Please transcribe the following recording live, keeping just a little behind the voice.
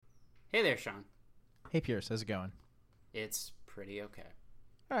Hey there, Sean. Hey Pierce, how's it going? It's pretty okay.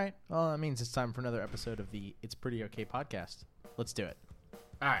 All right. Well, that means it's time for another episode of the It's Pretty Okay podcast. Let's do it.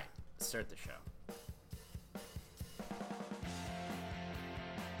 All right, let's start the show.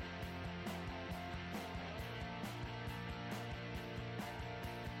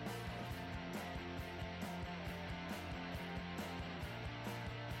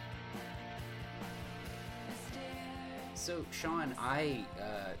 So, Sean,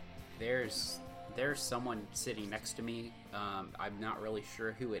 there's someone sitting next to me. I'm not really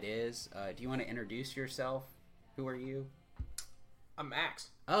sure who it is. Do you want to introduce yourself? Who are you? I'm Max.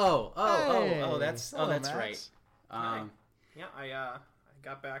 Hey. That's Hello, that's Max. right. Yeah, I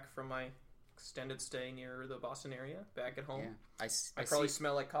got back from my extended stay near the Boston area, back at home. Yeah, I probably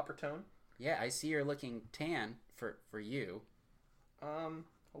smell like copper tone. Yeah, I see you're looking tan for you.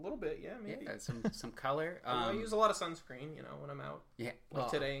 A little bit, yeah, maybe. Yeah, some color. I use a lot of sunscreen, when I'm out, Yeah,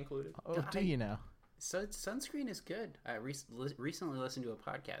 like today included. Oh, do you know? So sunscreen is good. I recently listened to a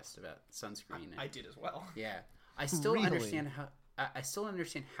podcast about sunscreen. I did as well. Yeah, I still Really? understand how. I still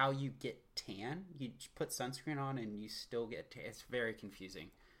understand how you get tan. You put sunscreen on and you still get tan. It's very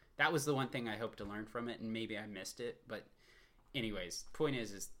confusing. That was the one thing I hoped to learn from it, and maybe I missed it. But anyways, point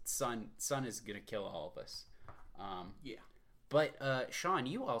is sun is gonna kill all of us. Yeah. But Sean,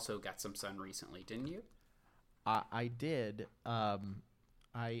 you also got some sun recently, didn't you? I did.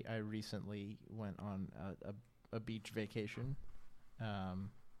 I recently went on a beach vacation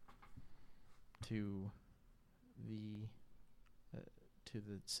to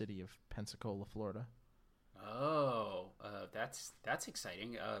the city of Pensacola, Florida. Oh, that's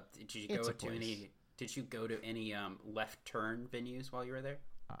exciting. Did you It's go a to place. any? Did you go to any left turn venues while you were there?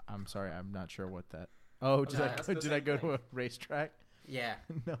 I'm sorry, I'm not sure what that. Oh, did I I asked go, the did I same go thing. to a racetrack? Yeah,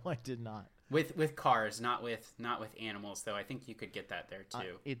 No, I did not. with cars, not with animals. Though I think you could get that there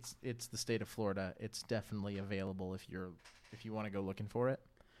too. It's the state of Florida. It's definitely available if you want to go looking for it.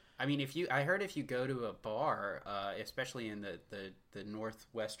 I mean, I heard if you go to a bar, especially in the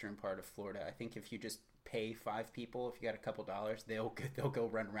northwestern part of Florida, I think if you just pay 5 people, if you got a couple dollars, they'll go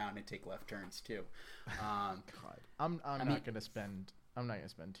run around and take left turns too. God, I'm not gonna spend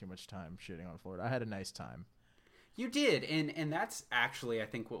too much time shitting on Florida. I had a nice time. You did, and that's actually I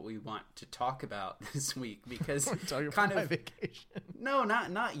think what we want to talk about this week because Talking kind about my of vacation. no,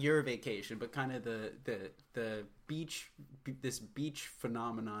 not your vacation, but kind of the beach, this beach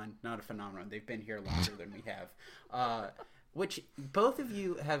phenomenon. Not a phenomenon. They've been here longer than we have, which both of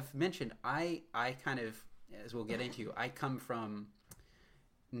you have mentioned. I kind of, as we'll get into, I come from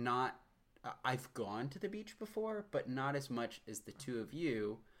not. I've gone to the beach before, but not as much as the two of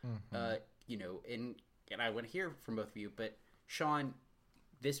you. And I want to hear from both of you. But Sean,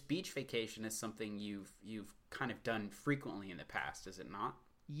 this beach vacation is something you've kind of done frequently in the past, is it not?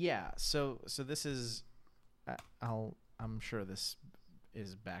 Yeah. So this is, I'm sure this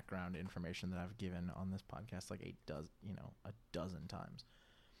is background information that I've given on this podcast like a dozen times.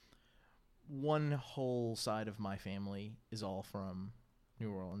 One whole side of my family is all from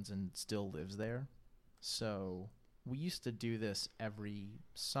New Orleans and still lives there. So we used to do this every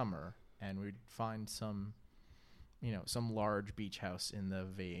summer, and we'd find some large beach house in the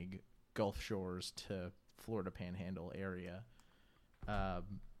vague Gulf Shores to Florida Panhandle area,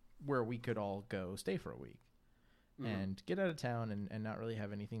 where we could all go stay for a week and get out of town and not really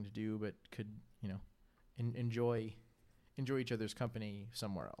have anything to do, but could, enjoy each other's company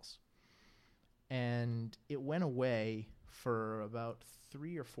somewhere else. And it went away for about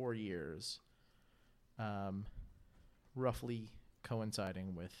 3 or 4 years, roughly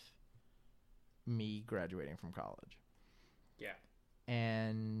coinciding with me graduating from college. Yeah.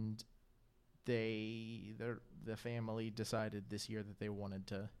 And the family decided this year that they wanted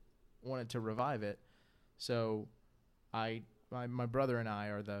to revive it. So my brother and I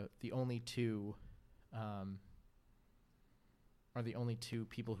are the only two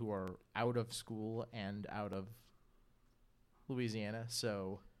people who are out of school and out of Louisiana.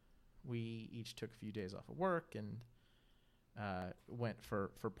 So we each took a few days off of work and went for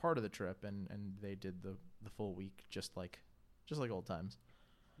part of the trip, and they did the full week just like old times.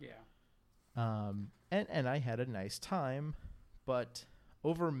 Yeah. And I had a nice time, but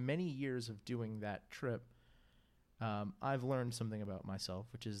over many years of doing that trip, I've learned something about myself,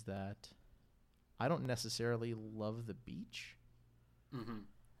 which is that I don't necessarily love the beach. Mm-hmm.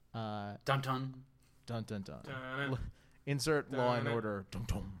 Dun Dun dun. dun dun. Dun-it, Insert Law and dun-it. Order. Dun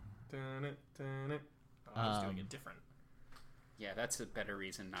dun. dun-it, dun-it. Oh, I was doing it different. Yeah, that's a better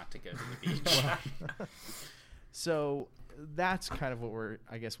reason not to go to the beach. So that's kind of what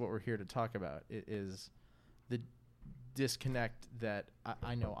we're here to talk about. It is the disconnect that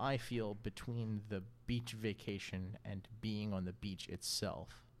I know I feel between the beach vacation and being on the beach itself.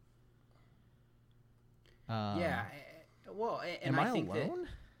 Yeah. Well, and am I think alone?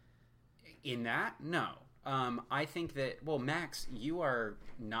 that in that, no. I think that, well, Max, you are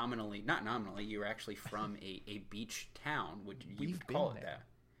not nominally, you're actually from a beach town. Would you We've call been it there. that?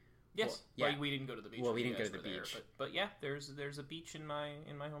 Yes. Well, yeah. Well, we didn't go to the beach. Well, when we you didn't go guys to the were there, beach. but yeah, there's a beach in my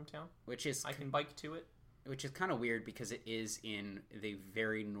hometown. Which is I can bike to it. which is kind of weird because it is in the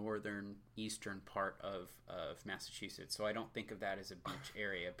very northern eastern part of Massachusetts. So I don't think of that as a beach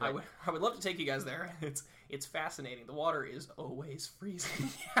area. But I would love to take you guys there. It's fascinating. The water is always freezing.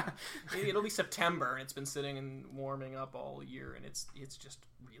 yeah. It'll be September and it's been sitting and warming up all year and it's just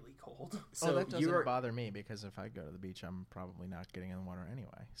really cold. So that doesn't you're bother me because if I go to the beach, I'm probably not getting in the water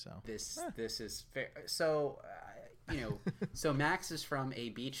anyway. So this is fair. So so Max is from a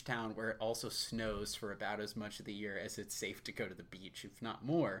beach town where it also snows for about as much of the year as it's safe to go to the beach, if not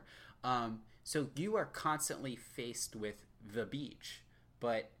more. So you are constantly faced with the beach,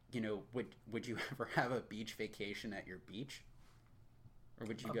 but would you ever have a beach vacation at your beach, or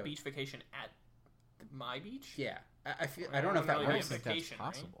would you A go beach vacation at my beach? Yeah, I don't know if that really I don't works. think vacation, right?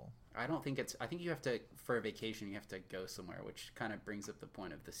 that's possible. I don't think it's. I think you have to, for a vacation, you have to go somewhere, which kind of brings up the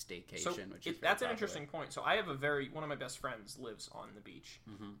point of the staycation, So which is that's an very interesting point. So I have one of my best friends lives on the beach,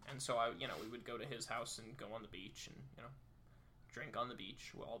 and so we would go to his house and go on the beach and drink on the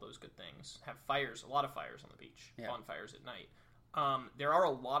beach, all those good things. Have fires, a lot of fires on the beach, Yeah. bonfires at night. There are a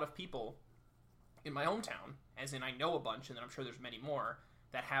lot of people in my hometown, as in I know a bunch, and then I'm sure there's many more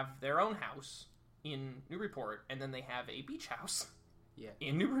that have their own house in Newburyport, and then they have a beach house Yeah.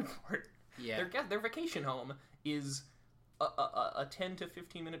 in Newburyport. Yeah. Their vacation home is a 10 to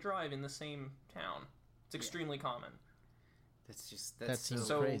 15 minute drive in the same town. It's extremely common. That seems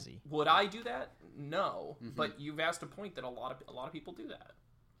So crazy. would I do that? No, but you've asked a point that a lot of people do that.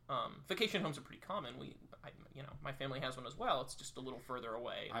 Vacation homes are pretty common. My family has one as well. It's just a little further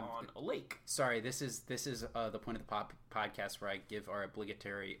away on a lake. Sorry, this is the point of the podcast where I give our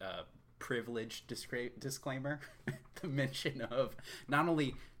obligatory privilege disclaimer. The mention of not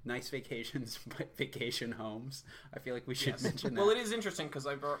only nice vacations but vacation homes. I feel like we should mention that. Well, it is interesting because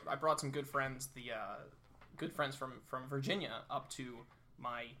I brought some good friends, good friends from Virginia, up to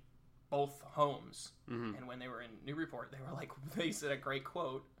my both homes, and when they were in Newburyport, they said a great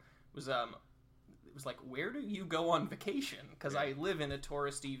quote was it was like, where do you go on vacation? Because I live in a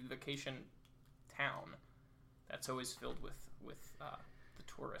touristy vacation town that's always filled with the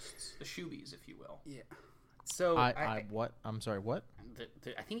tourists, the shoobies, if you will. Yeah. So what? I'm sorry. What?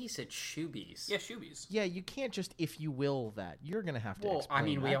 I think he said shoobies. Yeah, shoobies. Yeah, you can't just if you will that. You're gonna have to. Well, I explain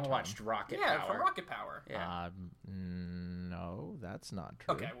mean, we that all term. watched Rocket Yeah, Power. from Rocket Power. Yeah. No, that's not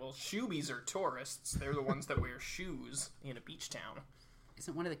true. Okay, well, shoobies are tourists. They're the ones that wear shoes in a beach town.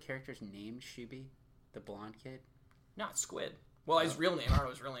 Isn't one of the characters named Shooby, the blonde kid? Not Squid. Well, his real name, I don't know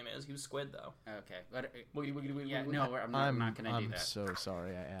what his real name is. He was Squid, though. Okay. But, Wiggity, wiggity, wiggity, yeah, wiggity. no, I'm not going to do I'm that. so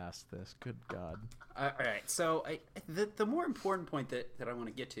sorry I asked this. Good God. All right. So the more important point that I want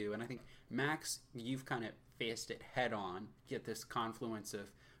to get to, and I think, Max, you've kind of faced it head on, get this confluence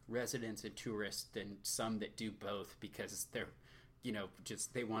of residents and tourists and some that do both because they're,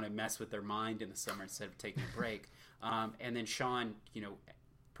 just they want to mess with their mind in the summer instead of taking a break. And then Sean,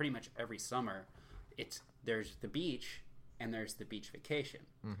 pretty much every summer, there's the beach and there's the beach vacation.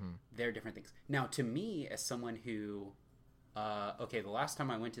 Mm-hmm. They're different things. Now, to me, as someone who, the last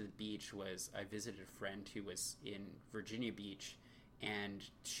time I went to the beach was I visited a friend who was in Virginia Beach, and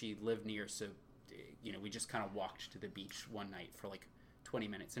she lived near, so, we just kind of walked to the beach one night for like 20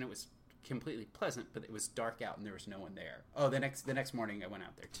 minutes, and it was completely pleasant, but it was dark out and there was no one there. Oh, the next morning I went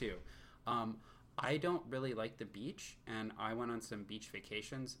out there too. I don't really like the beach, and I went on some beach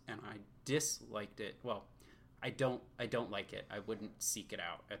vacations, and I disliked it. Well, I don't like it. I wouldn't seek it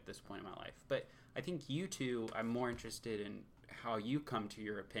out at this point in my life. But I think you two, I'm more interested in how you come to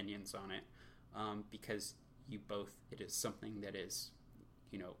your opinions on it, because you both, it is something that is,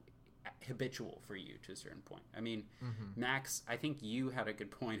 habitual for you to a certain point. I mean, Max, I think you had a good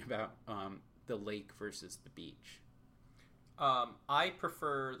point about the lake versus the beach. I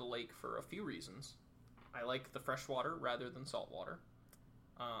prefer the lake for a few reasons. I like the fresh water rather than salt water.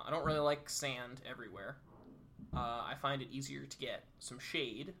 I don't really like sand everywhere. I find it easier to get some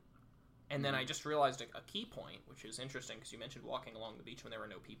shade. And then I just realized a key point, which is interesting because you mentioned walking along the beach when there were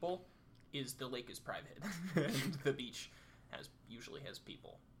no people, is the lake is private and the beach usually has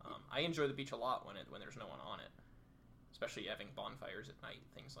people. I enjoy the beach a lot when there's no one on it, especially having bonfires at night,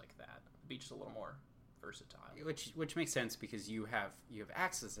 things like that. The beach is a little more versatile. Which makes sense because you have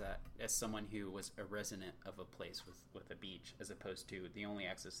access to that as someone who was a resident of a place with a beach, as opposed to the only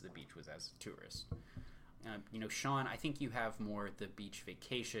access to the beach was as a tourist. Sean, I think you have more the beach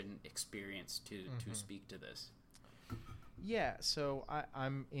vacation experience to speak to this. Yeah, so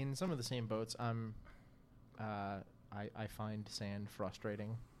I'm in some of the same boats. I find sand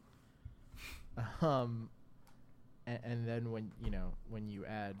frustrating. And then when you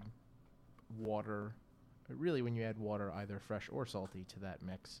add water, really when you add water, either fresh or salty, to that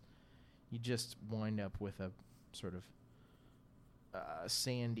mix, you just wind up with a sort of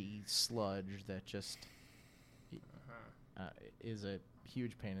sandy sludge that just is a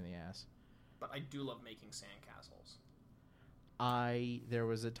huge pain in the ass. But I do love making sandcastles. There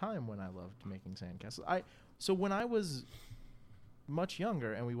was a time when I loved making sandcastles. So when I was much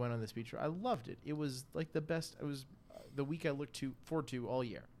younger and we went on this beach, I loved it. It was like the best. It was the week I looked forward to all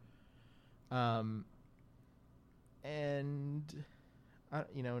year. And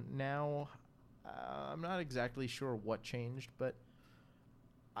now I'm not exactly sure what changed, but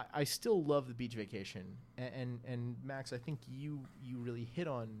I still love the beach vacation. And Max, I think you really hit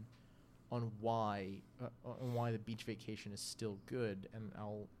on why the beach vacation is still good, and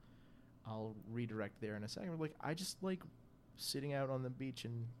I'll redirect there in a second. Like, I just like sitting out on the beach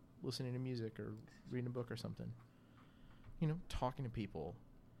and listening to music or reading a book or something. Talking to people.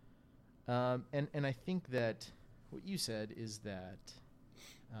 And I think that what you said is that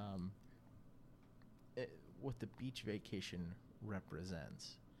what the beach vacation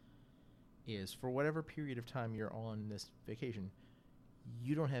represents is, for whatever period of time you're on this vacation,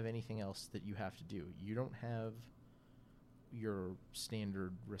 you don't have anything else that you have to do. You don't have your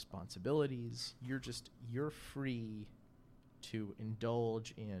standard responsibilities. You're free to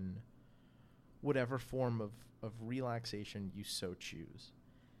indulge in whatever form of relaxation you so choose.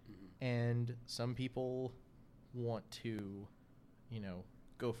 Mm-hmm. And some people want to,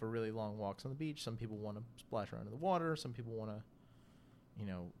 go for really long walks on the beach. Some people want to splash around in the water. Some people want to,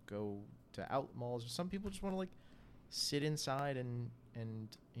 go to outlet malls. Some people just want to sit inside and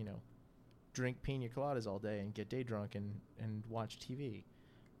drink pina coladas all day and get day drunk and watch TV.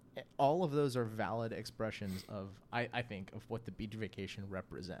 All of those are valid expressions of, I think, of what the beach vacation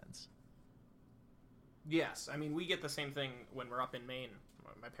represents. Yes, I mean, we get the same thing when we're up in Maine.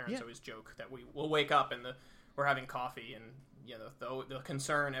 My parents always joke that we'll wake up and we're having coffee, and the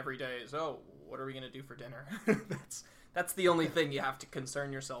concern every day is, oh, what are we going to do for dinner? That's the only thing you have to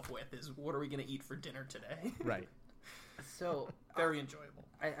concern yourself with, is what are we going to eat for dinner today? Right. So very enjoyable.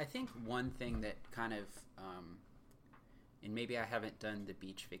 I think one thing that kind of, and maybe I haven't done the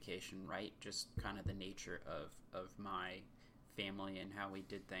beach vacation right, just kind of the nature of my family and how we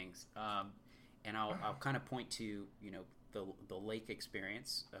did things. And I'll kind of point to, the lake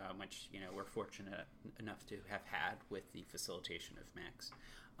experience, which, we're fortunate enough to have had with the facilitation of Max.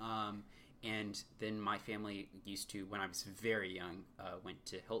 And then my family used to, when I was very young, went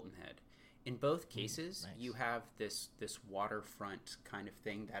to Hilton Head. In both cases, nice. You have this waterfront kind of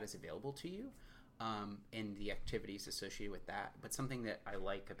thing that is available to you, and the activities associated with that. But something that I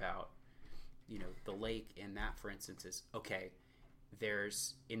like about, the lake in that, for instance, is, okay,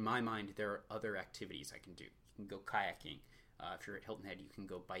 in my mind, there are other activities I can do. You can go kayaking. If you're at Hilton Head, you can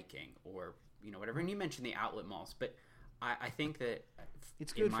go biking or, whatever. And you mentioned the outlet malls, but I think that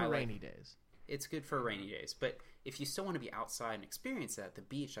it's good for rainy days. It's good for rainy days. But if you still want to be outside and experience that, the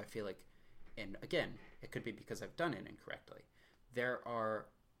beach, I feel like, and again, it could be because I've done it incorrectly, there are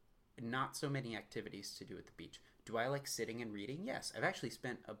not so many activities to do at the beach. Do I like sitting and reading? Yes. I've actually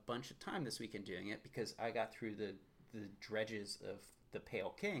spent a bunch of time this weekend doing it because I got through the dredges of The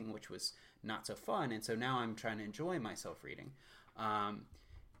Pale King, which was not so fun, and so now I'm trying to enjoy myself reading.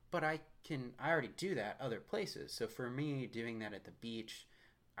 But I already do that other places. So for me, doing that at the beach,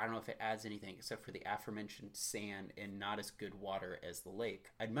 I don't know if it adds anything except for the aforementioned sand and not as good water as the lake.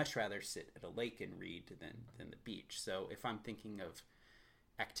 I'd much rather sit at a lake and read than the beach. So if I'm thinking of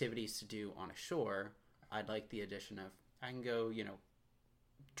activities to do on a shore, I'd like the addition of, I can go,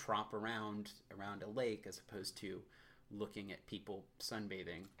 tromp around a lake as opposed to looking at people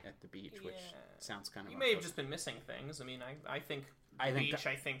sunbathing at the beach, which sounds kind of... You may have just been missing things. I mean, I think beach,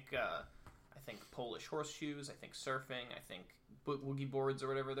 I think Polish horseshoes, I think surfing, I think boogie boards or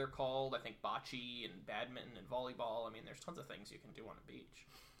whatever they're called, I think bocce and badminton and volleyball. I mean, there's tons of things you can do on a beach.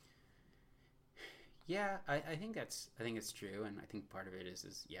 Yeah, I think it's true, and I think part of it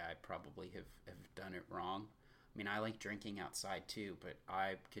is I probably have done it wrong. I mean, I like drinking outside too, but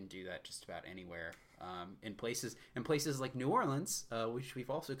I can do that just about anywhere. In places like New Orleans, which we've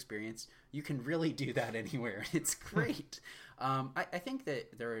also experienced, you can really do that anywhere. It's great. I think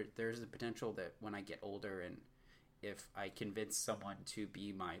that there's a potential that when I get older and if I convince someone to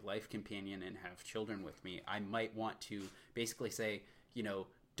be my life companion and have children with me, I might want to basically say,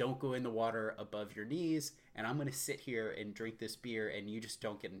 don't go in the water above your knees, and I'm going to sit here and drink this beer, and you just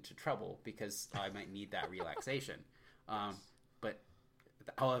don't get into trouble because I might need that relaxation. But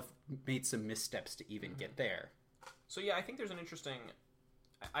I'll have made some missteps to even get there. So yeah, I think there's an interesting.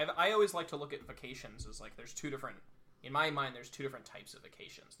 I always like to look at vacations as like there's two different. In my mind, there's two different types of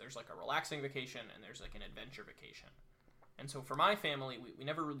vacations. There's like a relaxing vacation and there's like an adventure vacation. And so for my family, we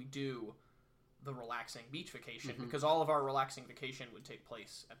never really do the relaxing beach vacation because all of our relaxing vacation would take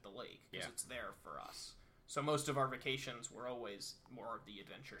place at the lake because it's there for us. So most of our vacations were always more of the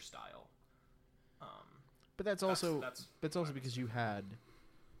adventure style. But that's also because you had,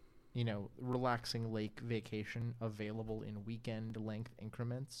 relaxing lake vacation available in weekend length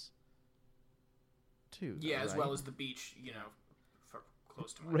increments. Too, yeah, right? As well as the beach, for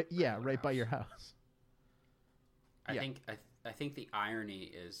close to my right by your house. I think the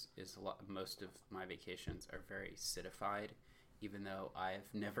irony is most of my vacations are very citified, even though I've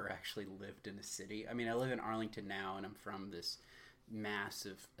never actually lived in a city. I mean, I live in Arlington now, and I'm from this mass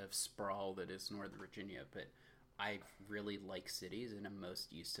of sprawl that is Northern Virginia, but I really like cities, and I'm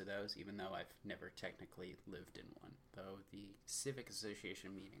most used to those, even though I've never technically lived in one. Though the Civic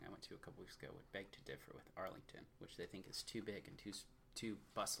Association meeting I went to a couple weeks ago would beg to differ with Arlington, which they think is too big and too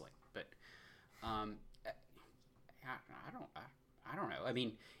bustling. But I don't know. I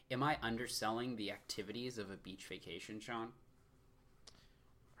mean, am I underselling the activities of a beach vacation, Sean?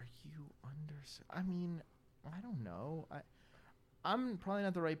 Are you underselling? I mean, I don't know. I'm probably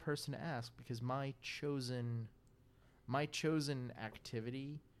not the right person to ask because my chosen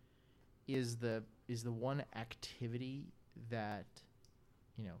activity is the one activity that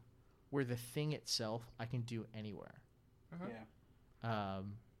where the thing itself I can do anywhere. Yeah.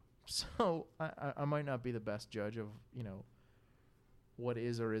 So I might not be the best judge of what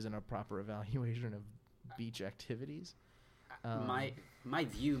is or isn't a proper evaluation of beach activities. My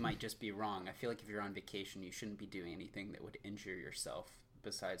view might just be wrong. I feel like if you're on vacation, you shouldn't be doing anything that would injure yourself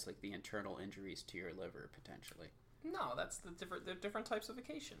besides like the internal injuries to your liver potentially. No, that's the different types of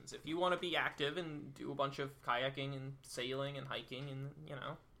vacations. If you want to be active and do a bunch of kayaking and sailing and hiking and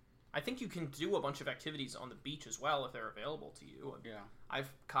I think you can do a bunch of activities on the beach as well if they're available to you. Yeah.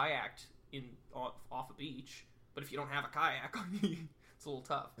 I've kayaked off a beach, but if you don't have a kayak, it's a little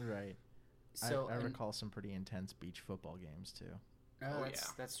tough. Right. So I recall some pretty intense beach football games too.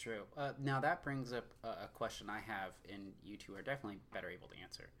 That's true. Now that brings up a question I have, and you two are definitely better able to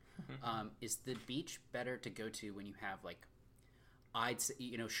answer. Is the beach better to go to when you have I'd say,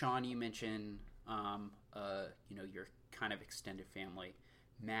 Sean, you mentioned, your kind of extended family.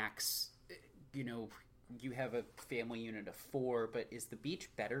 Max, you have a family unit of 4, but is the beach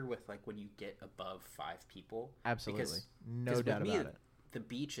better with when you get above 5 people? Absolutely. Because no doubt about it. The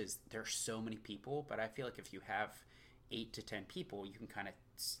beach there's so many people, but I feel like if you have 8 to 10 people, you can kind of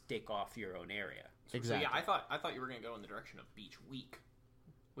stake off your own area. Exactly. So yeah, I thought you were going to go in the direction of beach week,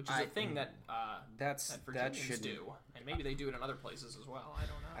 which is a thing that Virginians do, and maybe they do it in other places as well. I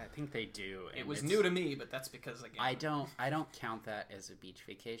don't know. I think they do. It was new to me, but that's because again, I don't count that as a beach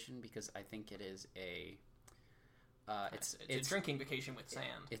vacation because I think it is a. It's a drinking vacation with sand.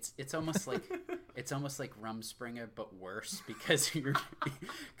 It's almost like Rumspringa but worse because you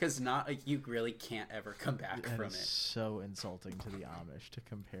really can't ever come back from it. So insulting to the Amish to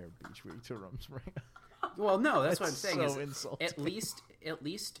compare Beach Week to Rumspringa. Well, no, that's what I'm saying. So insulting. At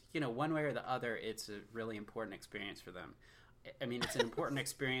least one way or the other, it's a really important experience for them. I mean, it's an important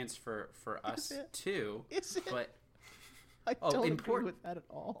experience for us too. Is it? But I don't agree with that at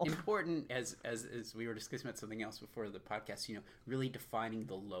all. Important as we were discussing about something else before the podcast, really defining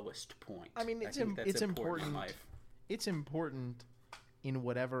the lowest point. I mean, it's important in life. It's important in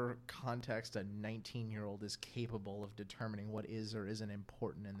whatever context a 19-year-old is capable of determining what is or isn't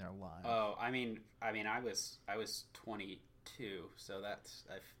important in their lives. Oh, I mean, I was 22, so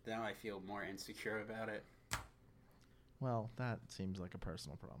now I feel more insecure about it. Well, that seems like a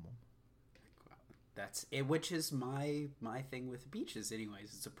personal problem. That's it, which is my thing with beaches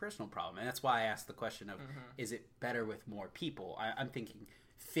anyways. It's a personal problem, and that's why I asked the question of is it better with more people. I'm thinking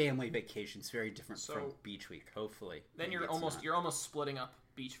family vacations very different from beach week, hopefully. Then you're almost splitting up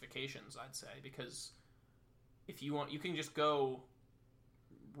beach vacations, I'd say, because if you want, you can just go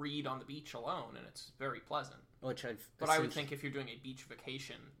read on the beach alone and it's very pleasant. But I would think if you're doing a beach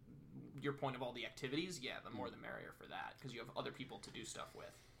vacation, your point of all the activities, the more the merrier for that, because you have other people to do stuff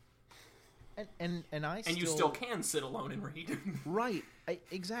with. and I And you still can sit alone and read. right,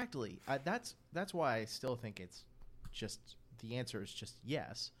 exactly. That's why I still think it's just the answer is just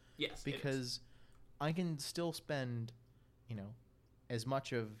yes. Yes, because I can still spend, as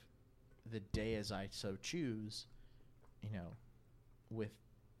much of the day as I so choose, with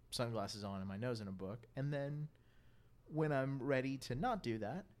sunglasses on and my nose in a book, and then when I'm ready to not do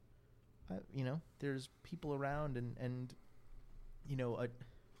that, there's people around, and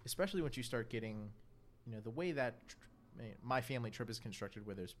especially once you start getting, the way that my family trip is constructed,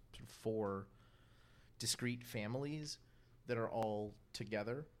 where there's sort of 4 discrete families that are all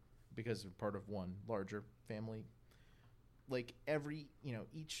together because they're part of one larger family. Like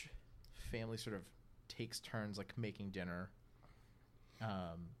each family sort of takes turns like making dinner.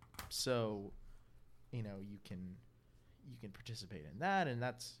 So, you can participate in that, and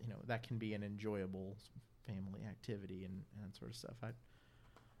that's, that can be an enjoyable family activity and that sort of stuff.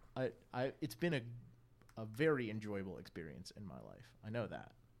 It's been a very enjoyable experience in my life. I know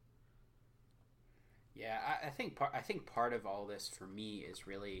that. Yeah, I think part of all this for me is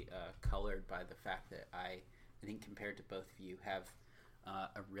really colored by the fact that I think compared to both of you have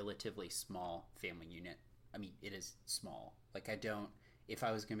a relatively small family unit. I mean, it is small. Like if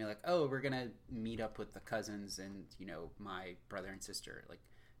I was gonna be like, oh, we're gonna meet up with the cousins and my brother and sister, like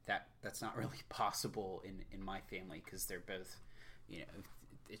that's not really possible in my family because they're both,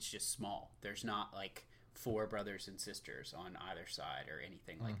 it's just small. There's not like 4 brothers and sisters on either side or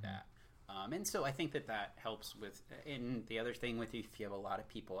anything like that. And so I think that helps with, and the other thing with if you have a lot of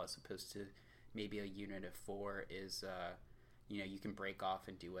people as opposed to maybe a unit of 4 is, you can break off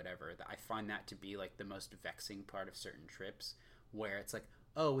and do whatever. I find that to be like the most vexing part of certain trips where it's like,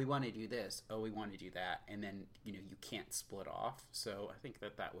 oh, we want to do this. Oh, we want to do that. And then, you can't split off. So I think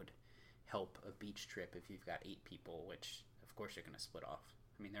that would help a beach trip if you've got 8 people, which of course you're going to split off.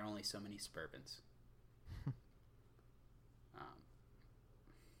 I mean, there are only so many Suburbans.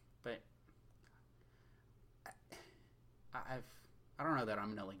 But I don't know that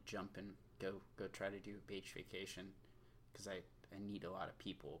I'm gonna like jump and go try to do a beach vacation because I need a lot of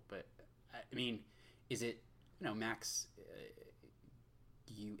people. But I mean, is it Max?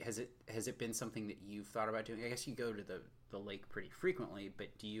 Has it been something that you've thought about doing? I guess you go to the lake pretty frequently,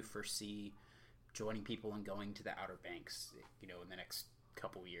 but do you foresee joining people and going to the Outer Banks? In the next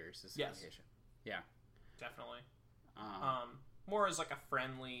couple years as a yes. vacation. Yeah, definitely. More as like a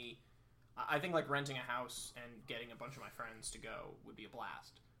friendly. I think like renting a house and getting a bunch of my friends to go would be a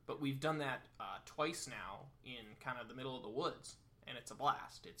blast. But we've done that twice now in kind of the middle of the woods, and it's a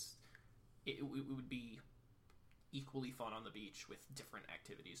blast. It would be equally fun on the beach with different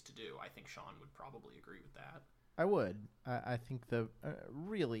activities to do. I think Sean would probably agree with that. I would. I think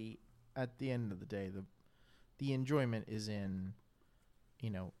really at the end of the day, the enjoyment is in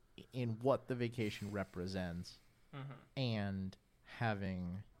in what the vacation represents, and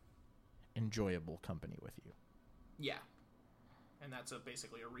having enjoyable company with you. Yeah. And that's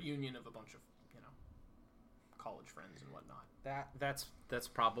basically a reunion of a bunch of, college friends and whatnot. That's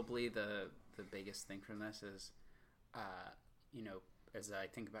probably the biggest thing from this is, as I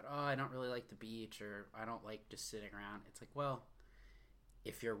think about, I don't really like the beach or I don't like just sitting around. It's like, well,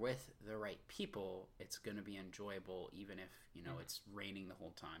 if you're with the right people, it's going to be enjoyable, even if, it's raining the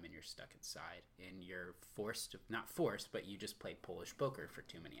whole time and you're stuck inside and you're not forced, but you just play Polish poker for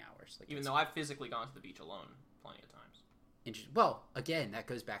too many hours. Like, even though I've physically gone to the beach alone plenty of times. Well, again, that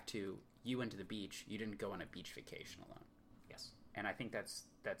goes back to you went to the beach. You didn't go on a beach vacation alone. Yes. And I think that's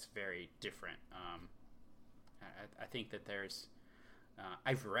very different. I think that there's...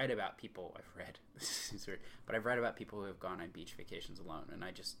 I've read about people who have gone on beach vacations alone, and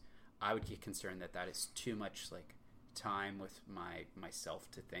I would get concerned that is too much like time with myself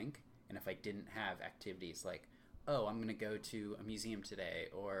to think. And if I didn't have activities like, oh, I'm going to go to a museum today,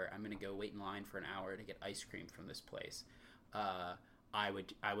 or I'm going to go wait in line for an hour to get ice cream from this place, I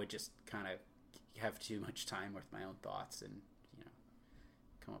would just kind of have too much time with my own thoughts and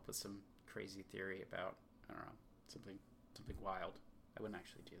come up with some crazy theory about, I don't know, something wild. I wouldn't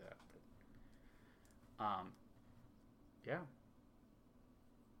actually do that, but yeah.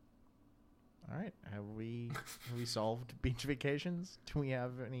 All right, have we solved beach vacations? Do we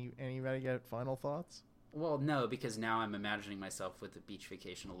have anybody got final thoughts? Well, no, because now I'm imagining myself with a beach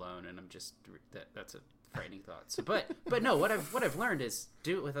vacation alone, and I'm just that's a frightening thought. So, but no, what I've learned is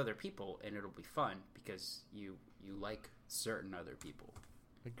do it with other people, and it'll be fun because you like certain other people.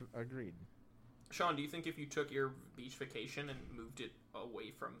 Agreed. Sean, do you think if you took your beach vacation and moved it away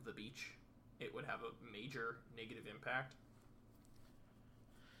from the beach, it would have a major negative impact?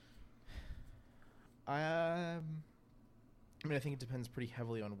 I mean, I think it depends pretty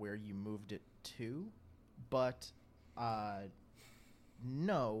heavily on where you moved it to, but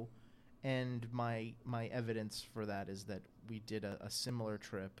no. And my evidence for that is that we did a similar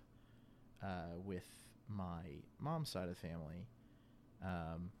trip with my mom's side of the family.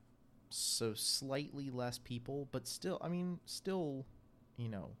 So slightly less people, but still, I mean, still, you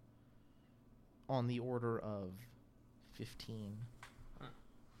know, on the order of 15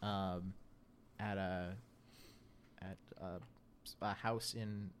 at a house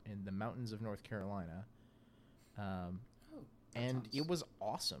in the mountains of North Carolina. And it was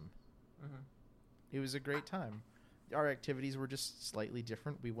awesome. Mm-hmm. It was a great time. Our activities were just slightly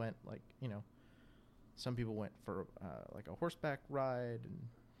different. We went, like, you know, some people went for like a horseback ride, and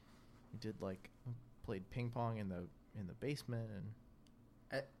we did played ping pong in the basement,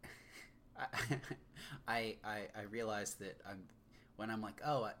 and I realized that when I'm like,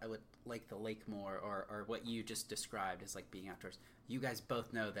 oh, I would like the lake more, or what you just described as like being outdoors. You guys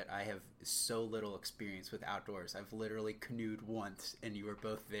both know that I have so little experience with outdoors. I've literally canoed once, and you were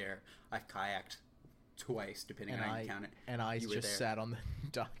both there. I've kayaked twice, depending on how you count it. And I just sat on the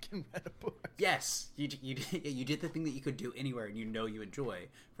dock and read a book. Yes, you did the thing that you could do anywhere, and you enjoy.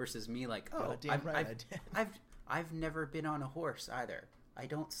 Versus me, like, oh, I've never been on a horse either. I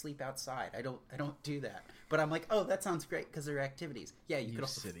don't sleep outside. I don't do that. But I'm like, oh, that sounds great because there are activities. Yeah, you could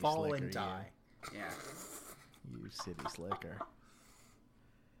also fall slicker, and die. Yeah. You city slicker.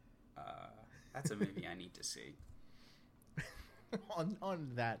 That's a movie I need to see.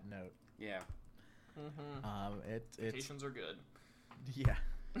 on that note. Yeah. Mm-hmm. Expectations are good. Yeah.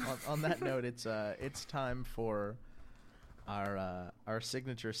 on that note, it's time for our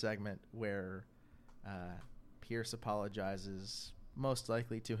signature segment where Pierce apologizes, most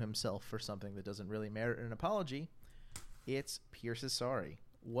likely to himself, for something that doesn't really merit an apology. It's Pierce is sorry.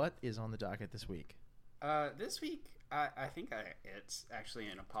 What is on the docket this week? This week, I think it's actually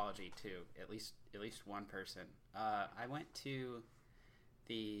an apology to at least one person. I went to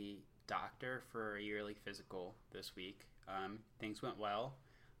the doctor for a yearly physical this week. Things went well.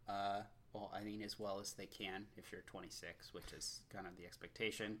 Well, I mean, as well as they can if you're 26, which is kind of the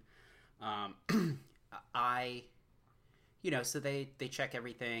expectation. So they check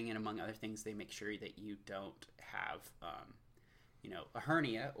everything, and among other things, they make sure that you don't have, a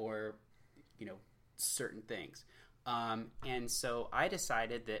hernia or, certain things. And so I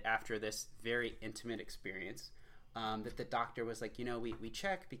decided that after this very intimate experience, that the doctor was like, we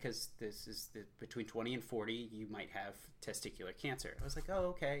check because this is between 20 and 40, you might have testicular cancer. I was like,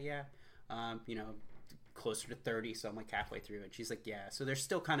 oh, okay, yeah. Closer to 30, so I'm like halfway through, and she's like, yeah. So there's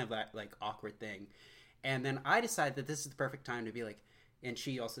still kind of that like awkward thing. And then I decided that this is the perfect time to be like, and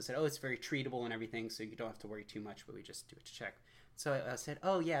she also said, oh, it's very treatable and everything, so you don't have to worry too much, but we just do it to check. So I said,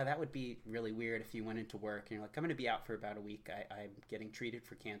 oh, yeah, that would be really weird if you went into work and you're like, I'm going to be out for about a week. I'm getting treated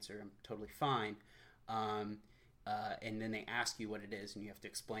for cancer. I'm totally fine. And then they ask you what it is, and you have to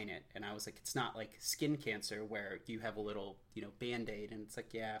explain it. And I was like, it's not like skin cancer where you have a little, Band-Aid. And it's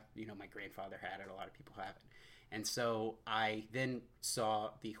like, yeah, my grandfather had it. A lot of people have it. And so I then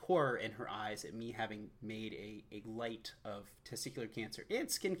saw the horror in her eyes at me having made a light of testicular cancer and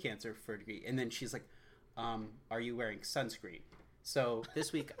skin cancer for a degree. And then she's like, are you wearing sunscreen? So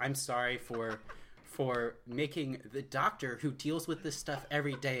this week, I'm sorry for making the doctor who deals with this stuff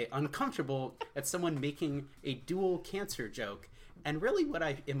every day uncomfortable at someone making a dual cancer joke. And really what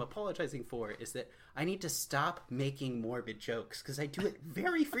I am apologizing for is that I need to stop making morbid jokes because I do it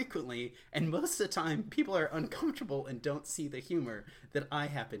very frequently, and most of the time people are uncomfortable and don't see the humor that I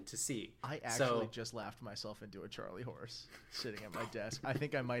happen to see. I actually just laughed myself into a Charlie horse sitting at my desk. I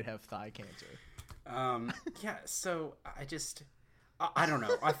think I might have thigh cancer. Yeah, so I don't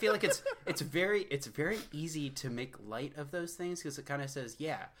know. I feel like it's very easy to make light of those things because it kind of says,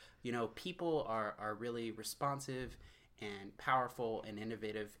 yeah, people are really responsive and powerful and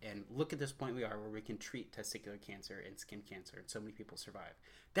innovative, and look at this point we are where we can treat testicular cancer and skin cancer, and so many people survive.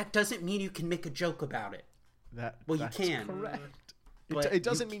 That doesn't mean you can make a joke about it. You can. Correct. But it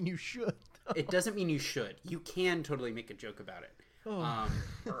doesn't mean you should. It doesn't mean you should. You can totally make a joke about it.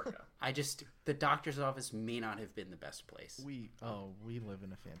 The doctor's office may not have been the best place. We live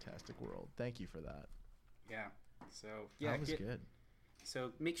in a fantastic world. Thank you for that. Yeah. So yeah, that was good.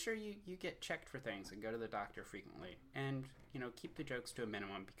 So make sure you get checked for things and go to the doctor frequently, and keep the jokes to a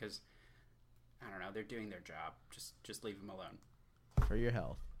minimum because I don't know, they're doing their job. Just leave them alone. For your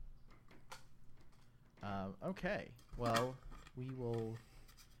health. Okay. Well, we will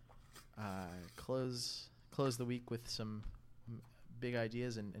close the week with some big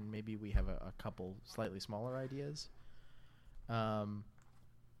ideas, and maybe we have a couple slightly smaller ideas.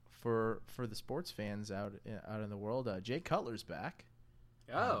 for the sports fans out in the world, Jay Cutler's back.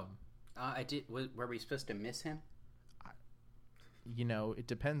 Oh, I did. Were we supposed to miss him? You know, it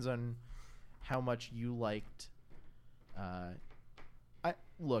depends on how much you liked.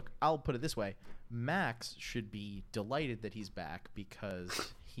 I'll put it this way: Max should be delighted that he's back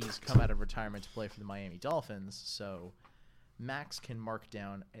because he's come out of retirement to play for the Miami Dolphins. So Max can mark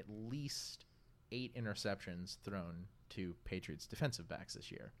down at least 8 interceptions thrown to Patriots defensive backs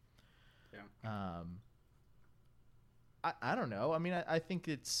this year. Yeah. I don't know. I mean, I think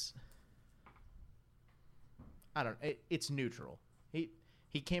it's. It's neutral.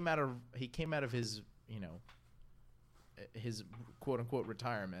 He came out of his his quote unquote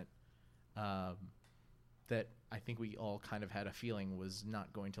retirement that I think we all kind of had a feeling was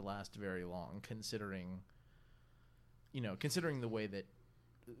not going to last very long, considering the way that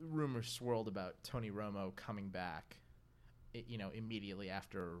rumors swirled about Tony Romo coming back, immediately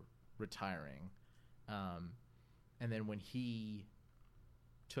after retiring, and then when he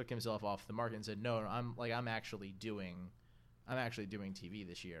took himself off the market and said, "No, I'm actually doing TV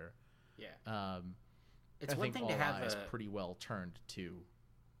this year." Yeah. It's I one think thing all to have eyes pretty well turned to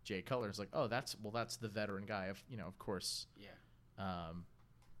Jay Cutler. It's like, oh, that's the veteran guy. Of course. Yeah.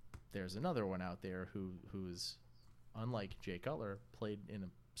 There's another one out there who's unlike Jay Cutler, played in a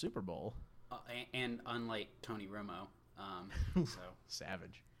Super Bowl, and unlike Tony Romo. So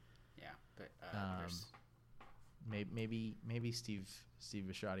savage. Yeah, but maybe Steve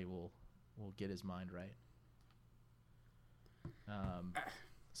Bisciotti will get his mind right.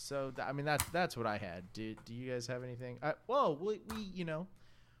 So that's what I had. Do you guys have anything?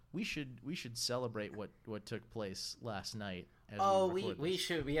 We should celebrate what took place last night.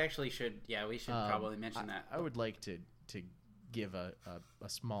 We actually should. Yeah, we should probably mention that. I would like to give a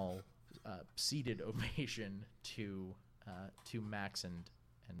small seated ovation to Max and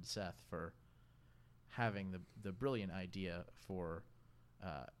Seth for having the brilliant idea for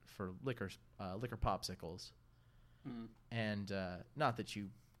liquor popsicles. Mm. And not that you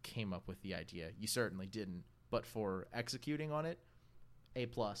came up with the idea, you certainly didn't, but for executing on it, A+.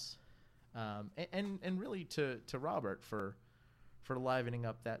 And really to Robert for livening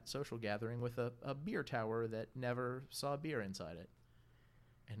up that social gathering with a beer tower that never saw beer inside it,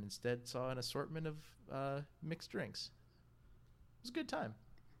 and instead saw an assortment of mixed drinks. It was a good time.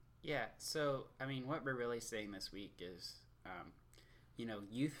 Yeah, so, I mean, what we're really saying this week is,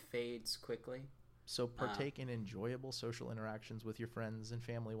 youth fades quickly. So partake in enjoyable social interactions with your friends and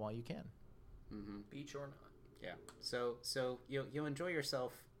family while you can. Mm-hmm. Beach or not. Yeah. So you'll enjoy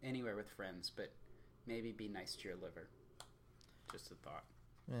yourself anywhere with friends, but maybe be nice to your liver. Just a thought.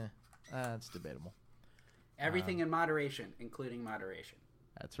 That's debatable. Everything in moderation, including moderation.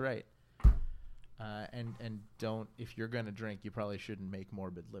 That's right. And don't, if you're going to drink, you probably shouldn't make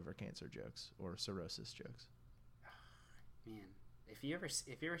morbid liver cancer jokes or cirrhosis jokes. Man, if you ever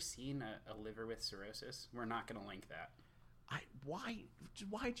seen a liver with cirrhosis, we're not going to link that.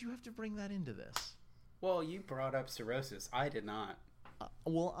 Why'd you have to bring that into this? Well, you brought up cirrhosis. I did not.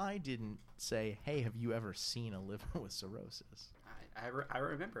 I didn't say, hey, have you ever seen a liver with cirrhosis? I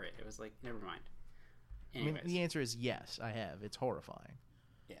remember it. It was like, never mind. Anyways. I mean, the answer is yes, I have. It's horrifying.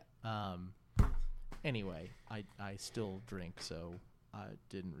 Yeah. Anyway, I still drink, so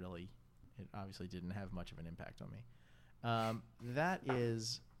it obviously didn't have much of an impact on me. That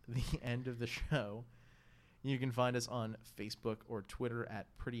is the end of the show. You can find us on Facebook or Twitter at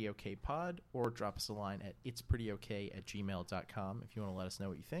PrettyOkPod, or drop us a line at itsprettyoK@gmail.com if you want to let us know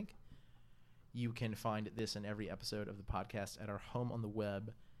what you think. You can find this and every episode of the podcast at our home on the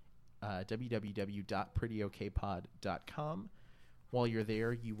web, www.prettyokpod.com. While you're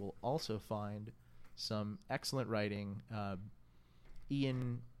there, you will also find some excellent writing.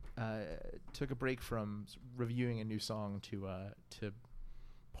 Ian took a break from reviewing a new song to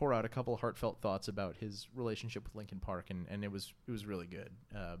pour out a couple heartfelt thoughts about his relationship with Linkin Park, and it was really good.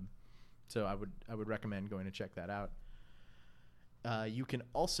 So I would recommend going to check that out. You can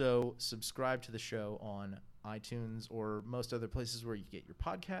also subscribe to the show on iTunes or most other places where you get your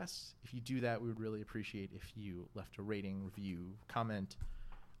podcasts. If you do that, we would really appreciate if you left a rating, review, comment,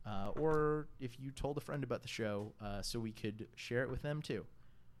 or if you told a friend about the show so we could share it with them too.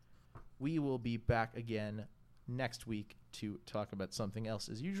 We will be back again next week to talk about something else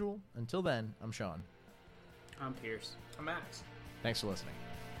as usual. Until then, I'm Sean. I'm Pierce. I'm Max. Thanks for listening.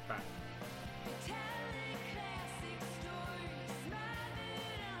 Bye.